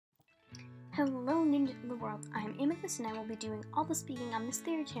Hello ninjas in the world, I am Amethyst and I will be doing all the speaking on this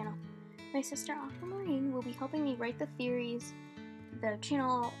theory channel. My sister Aquamarine will be helping me write the theories, the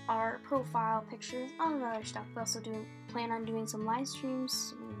channel art, profile, pictures, all the other stuff. We also plan on doing some live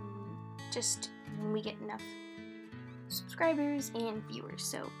streams, just when we get enough subscribers and viewers.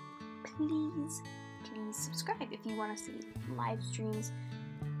 So please subscribe if you want to see live streams.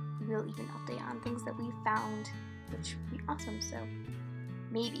 We'll even update on things that we found, which would be awesome. So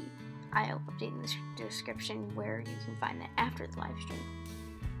maybe I'll update in the description where you can find that after the live stream.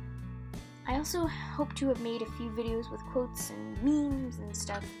 I also hope to have made a few videos with quotes and memes and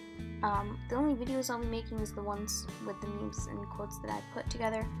stuff. The only videos I'll be making is the ones with the memes and quotes that I put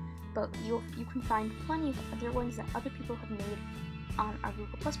together, but you can find plenty of other ones that other people have made on our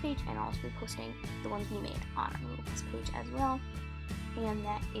Google Plus page, and I'll also be posting the ones we made on our Google Plus page as well, and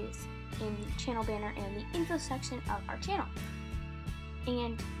that is in the channel banner and the info section of our channel.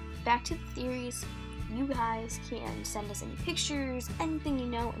 And back to the theories, you guys can send us any pictures, anything you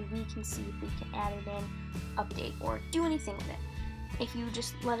know, and we can see if we can add it in, update, or do anything with it. If you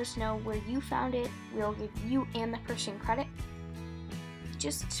just let us know where you found it, we'll give you and the person credit.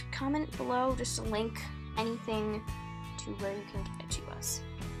 Just comment below, just a link, anything to where you can get it to us.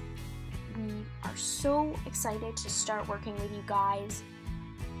 We are so excited to start working with you guys.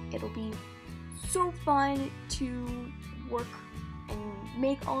 It'll be so fun to work and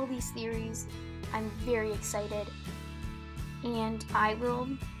make all these theories. I'm very excited, and I will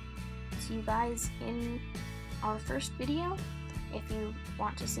see you guys in our first video. If you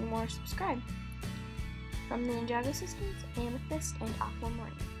want to see more, subscribe. From the Ninjago sisters, Amethyst and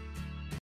Aquamarine.